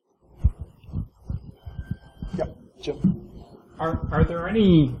 Yep, Jim. Are there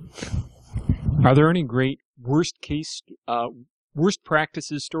any great worst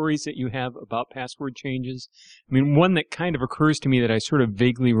practices stories that you have about password changes? I mean, one that kind of occurs to me that I sort of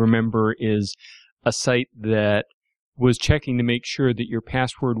vaguely remember is a site that was checking to make sure that your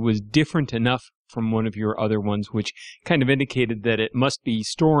password was different enough from one of your other ones, which kind of indicated that it must be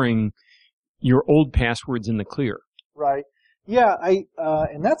storing your old passwords in the clear. Right. Yeah,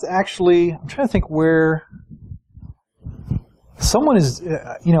 and that's actually, I'm trying to think where someone is,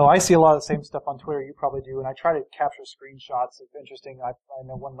 I see a lot of the same stuff on Twitter, you probably do, and I try to capture screenshots. It's interesting. I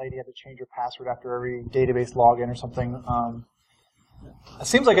know one lady had to change her password after every database login or something. It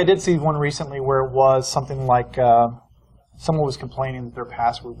seems like I did see one recently where it was something like someone was complaining that their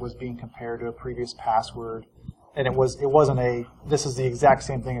password was being compared to a previous password, and it wasn't this is the exact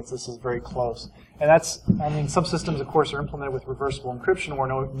same thing. This is very close, and some systems, of course, are implemented with reversible encryption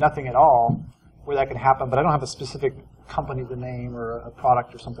or nothing at all, where that can happen. But I don't have a specific company to name or a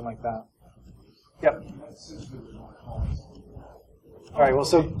product or something like that. Yep. All right. Well,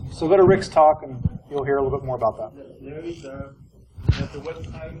 so go to Rick's talk, and you'll hear a little bit more about that.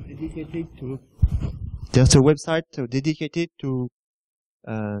 There's a website dedicated to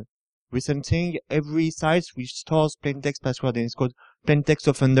resenting every site which stores plaintext password, and it's called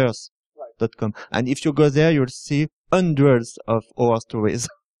plaintextoffenders.com. And if you go there, you'll see hundreds of horror stories.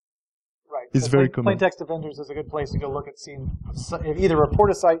 Right. It's very common. Plaintext Offenders is a good place to go look at seeing either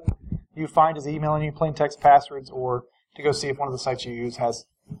report a site you find is emailing you plaintext passwords, or to go see if one of the sites you use has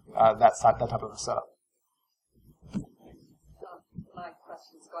that type of a setup. My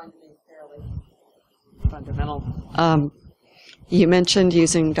question is going to be fairly fundamental. You mentioned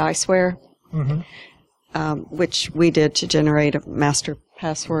using Diceware, which we did to generate a master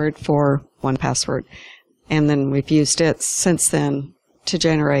password for 1Password. And then we've used it since then to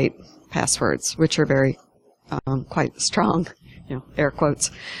generate passwords, which are very quite strong, air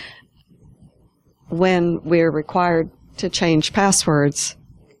quotes. When we're required to change passwords,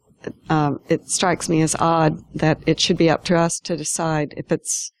 it strikes me as odd that it should be up to us to decide if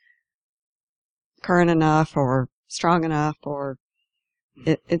it's current enough or strong enough, or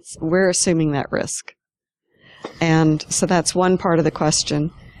we're assuming that risk. And so that's one part of the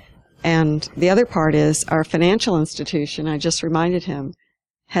question. And the other part is our financial institution, I just reminded him,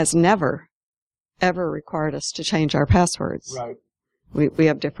 has never, ever required us to change our passwords. Right. We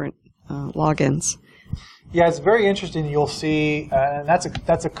have different logins. Yeah, it's very interesting. You'll see, and that's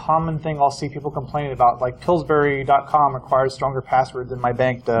a common thing I'll see people complaining about, like Pillsbury.com requires stronger passwords than my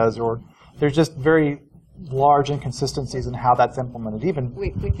bank does, or there's just very large inconsistencies in how that's implemented. Even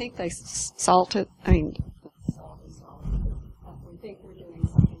we think they salt it. I mean, we think we're doing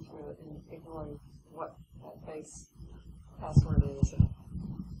something to it, and ignoring what that base password is.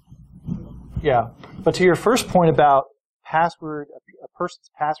 Yeah, but to your first point about password, a person's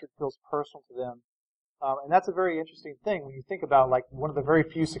password feels personal to them. And that's a very interesting thing when you think about, like, one of the very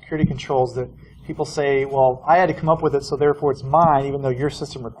few security controls that people say, well, I had to come up with it, so therefore it's mine, even though your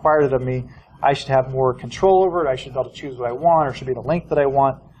system required it of me. I should have more control over it. I should be able to choose what I want, or should be the length that I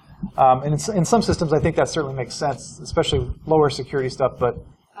want. And in some systems, I think that certainly makes sense, especially lower security stuff. But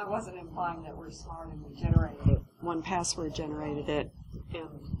I wasn't implying that we're smart and we generated it. 1Password generated it, and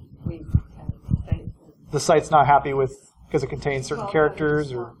we. The site's not happy with because it contains certain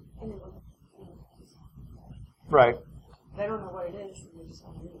characters, or. Right. They don't know what it is, and they just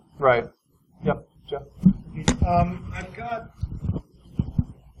want to read it. Right. Yep. Jeff?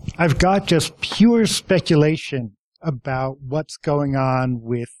 I've got just pure speculation about what's going on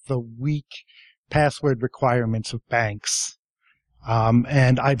with the weak password requirements of banks.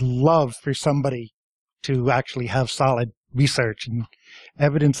 And I'd love for somebody to actually have solid research and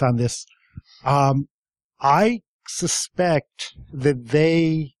evidence on this. I suspect that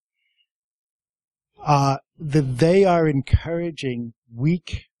they are encouraging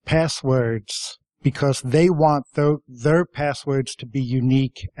weak passwords because they want their passwords to be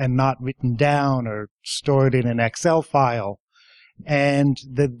unique and not written down or stored in an Excel file, and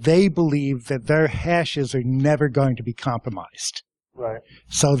that they believe that their hashes are never going to be compromised. Right.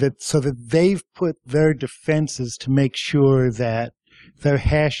 So that they've put their defenses to make sure that their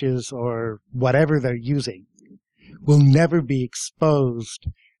hashes or whatever they're using will never be exposed.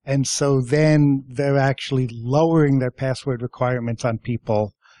 And so then they're actually lowering their password requirements on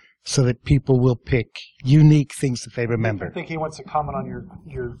people so that people will pick unique things that they remember. I think he wants to comment on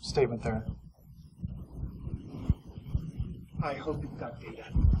your statement there. I hope you've got data.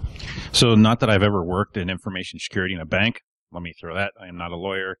 So not that I've ever worked in information security in a bank. Let me throw that. I am not a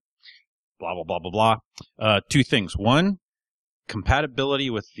lawyer. Blah, blah, blah, blah, blah. Two things. One,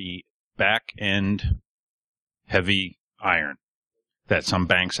 compatibility with the back-end heavy iron that some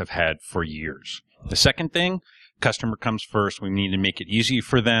banks have had for years. The second thing, customer comes first. We need to make it easy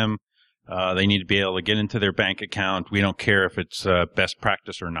for them. They need to be able to get into their bank account. We don't care if it's best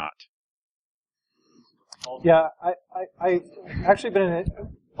practice or not. Yeah, I actually been in it.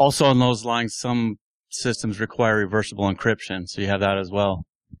 Also on those lines, some systems require reversible encryption, so you have that as well.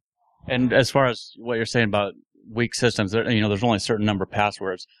 And as far as what you're saying about weak systems, there's only a certain number of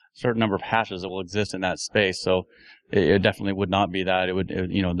passwords, a certain number of hashes that will exist in that space. So it definitely would not be that.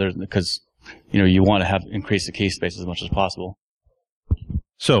 Because you want to increase the key space as much as possible.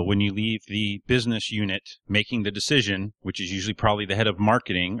 So when you leave the business unit making the decision, which is usually probably the head of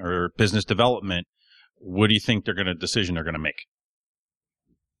marketing or business development, what do you think decision they're going to make?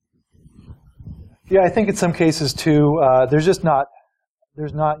 Yeah, I think in some cases too, there's not,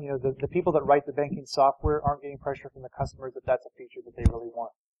 the people that write the banking software aren't getting pressure from the customers that that's a feature that they really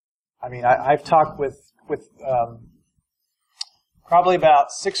want. I mean, I've talked with probably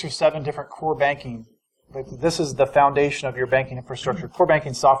about 6 or 7 different core banking. Like, this is the foundation of your banking infrastructure, core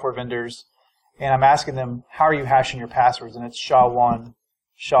banking software vendors, and I'm asking them, how are you hashing your passwords? And it's SHA-1,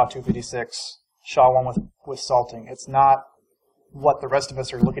 SHA-256, SHA-1 with salting. It's not what the rest of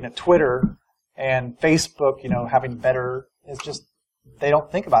us are looking at Twitter and Facebook, having better. It's just they don't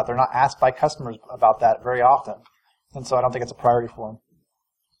think about it. They're not asked by customers about that very often, and so I don't think it's a priority for them.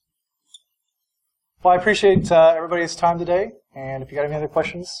 Well, I appreciate everybody's time today, and if you got any other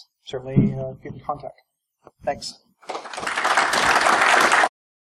questions, certainly get in contact. Thanks.